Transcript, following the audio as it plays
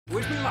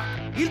me, Muck.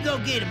 You go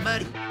get him,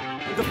 buddy.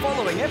 The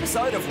following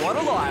episode of What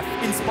a Life,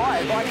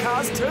 inspired by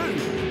Cars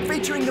 2,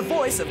 featuring the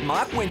voice of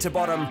Mark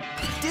Winterbottom.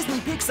 Disney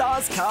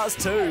Pixar's Cars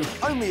 2,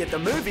 only at the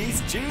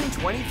movies June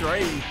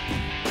 23.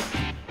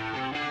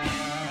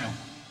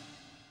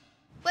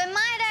 When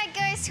my dad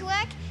goes to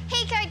work,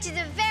 he coaches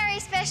a very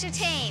special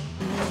team.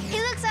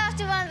 He looks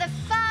after one of the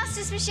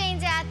fastest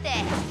machines out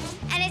there,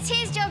 and it's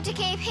his job to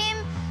keep him,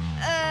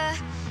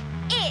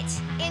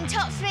 in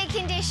top speed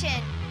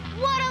condition.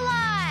 What a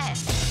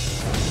life!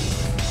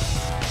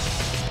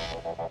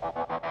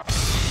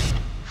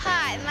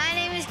 Hi, my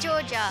name is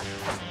Georgia,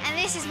 and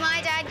this is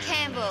my dad,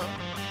 Campbell.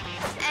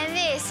 And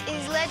this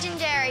is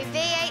legendary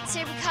V8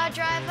 supercar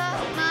driver,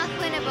 Mark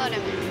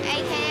Winterbottom,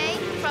 aka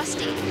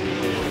Frosty.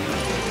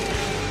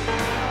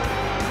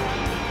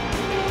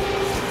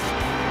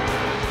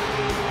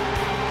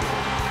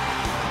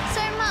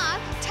 So,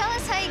 Mark, tell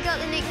us how you got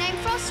the nickname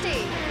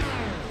Frosty.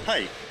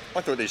 Hey, I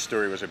thought this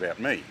story was about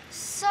me.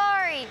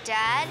 Sorry,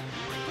 Dad.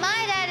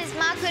 My dad is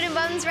Mark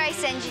Winterbottom's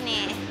race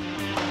engineer.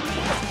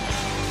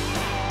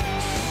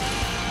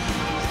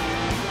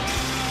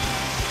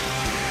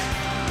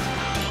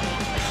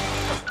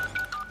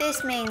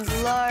 This means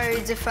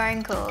loads of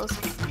phone calls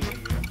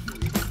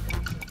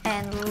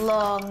and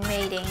long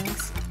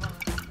meetings.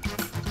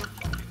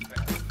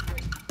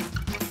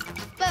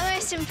 But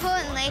most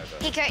importantly,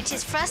 he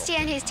coaches Frosty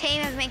and his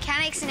team of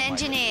mechanics and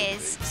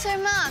engineers. So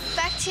Mark,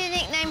 back to your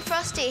nickname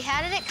Frosty,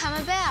 how did it come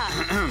about?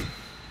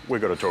 We've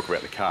got to talk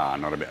about the car,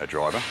 not about a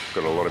driver.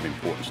 Got a lot of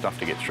important stuff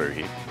to get through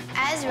here.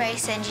 As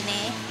race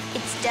engineer,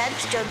 it's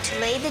Dad's job to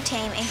lead the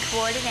team in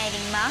coordinating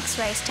Mark's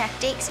race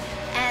tactics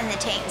and the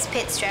team's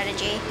pit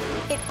strategy.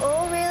 It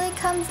all really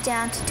comes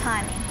down to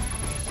timing,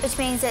 which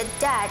means that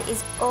Dad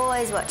is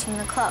always watching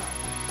the clock.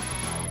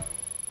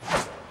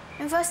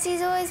 And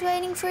Frosty's always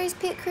waiting for his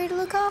pit crew to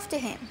look after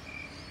him.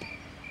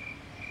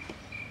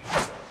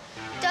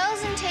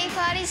 Dolls and tea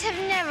parties have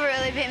never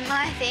really been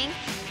my thing.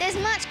 There's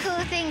much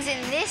cooler things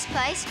in this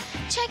place.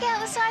 Check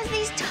out the size of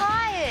these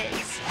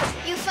tyres.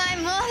 You'll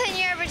find more than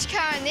your average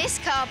car in this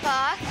car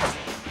park.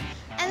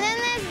 And then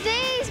there's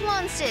these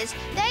monsters.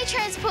 They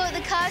transport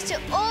the cars to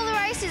all the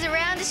races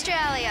around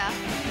Australia.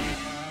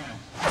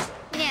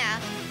 Now,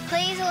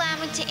 please allow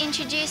me to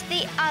introduce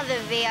the other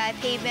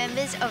VIP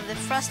members of the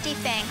Frosty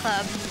Fan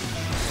Club.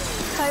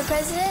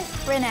 Co-President,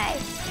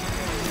 Renee.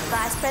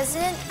 Vice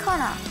President,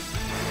 Connor.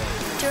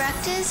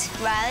 Directors,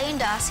 Riley and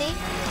Darcy.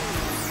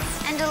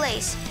 And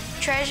Elise,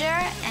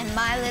 Treasurer and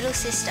my little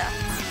sister.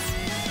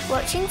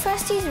 Watching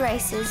Frosty's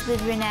races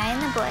with Renee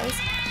and the boys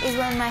is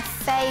one of my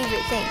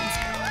favourite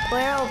things.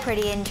 We're all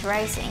pretty into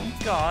racing.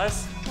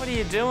 Guys, what are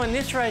you doing?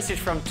 This race is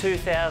from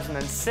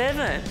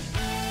 2007.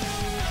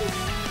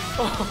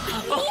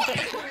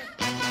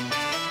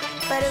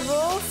 But of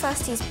all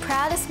Frosty's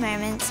proudest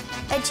moments,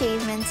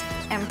 achievements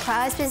and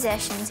prized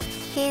possessions,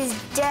 he is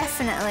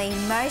definitely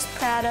most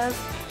proud of,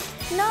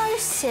 no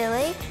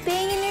silly,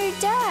 being a new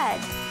dad.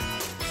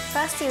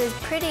 Frosty was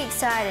pretty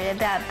excited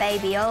about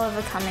baby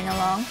Oliver coming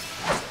along.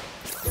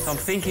 I'm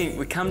thinking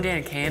we come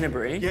down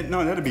Canterbury. Yeah,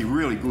 no, that'd be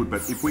really good,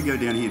 but if we go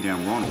down here,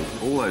 down Ronald,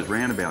 all those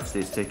roundabouts,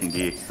 there's second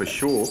gear for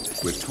sure.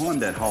 We've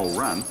timed that whole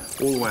run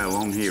all the way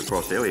along here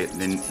across Elliot,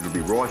 then it'll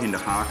be right into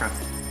Harker.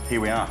 Here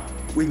we are.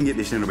 We can get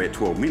this in about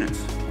 12 minutes.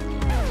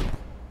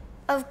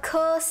 Of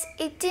course,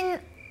 it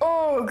didn't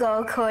all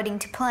go according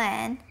to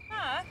plan.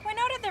 Mark, we're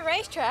not at the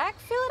racetrack.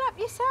 Fill it up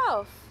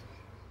yourself.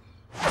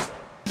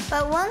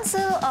 But once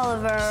little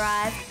Oliver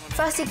arrived,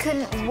 Frosty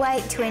couldn't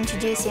wait to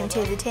introduce him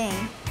to the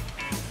team.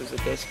 This is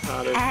the best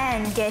part of...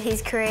 And get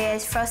his career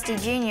as Frosty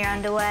Jr.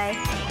 underway.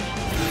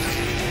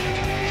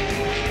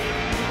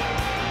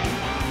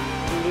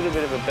 A little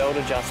bit of a belt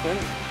adjustment.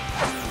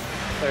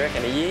 I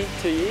reckon a year,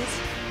 2 years.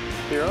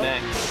 You're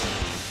right. Next.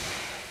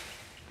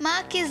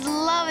 Mark is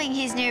loving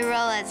his new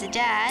role as a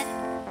dad.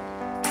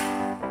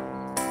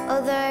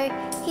 Although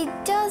he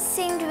does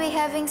seem to be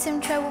having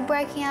some trouble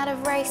breaking out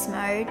of race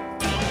mode.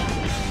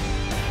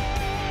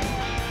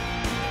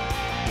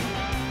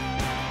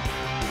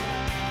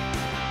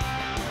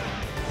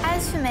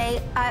 As for me,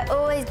 I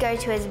always go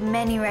to as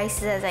many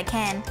races as I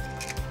can.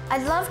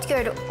 I'd love to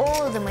go to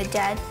all of them with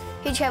Dad,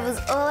 who travels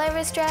all over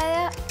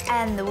Australia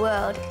and the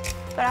world.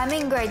 But I'm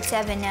in grade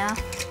 7 now,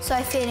 so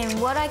I fit in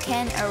what I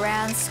can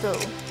around school.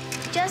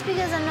 Just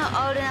because I'm not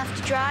old enough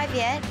to drive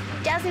yet,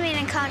 doesn't mean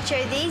I can't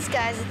show these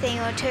guys a thing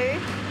or two.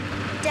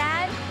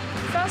 Dad,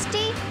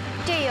 Frosty,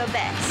 do your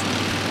best.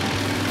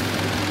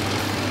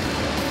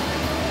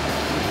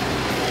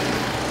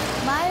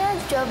 My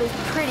dad's job is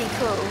pretty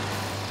cool.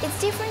 It's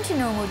different to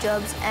normal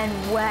jobs and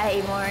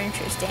way more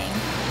interesting.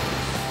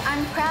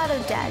 I'm proud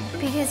of Dad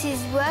because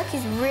his work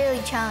is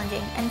really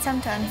challenging and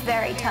sometimes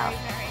very tough.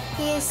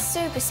 He is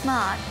super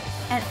smart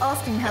and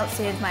often helps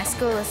me with my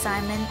school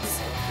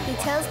assignments. He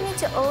tells me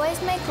to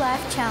always make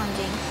life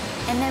challenging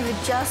and never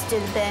just do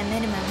the bare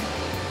minimum.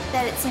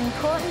 That it's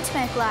important to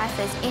make life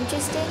as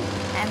interesting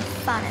and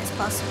fun as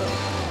possible.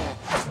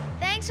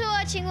 Thanks for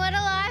watching What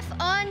a Life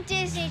on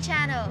Disney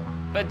Channel.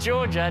 But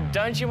Georgia,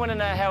 don't you want to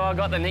know how I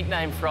got the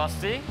nickname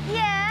Frosty?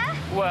 Yeah?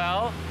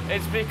 Well,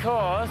 it's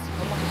because...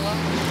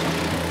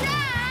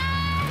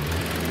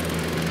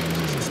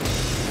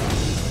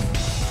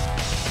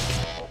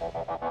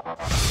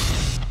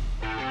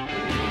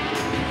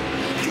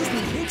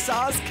 Disney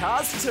Pixar's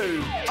Cars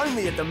 2,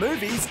 only at the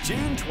movies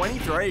June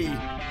 23.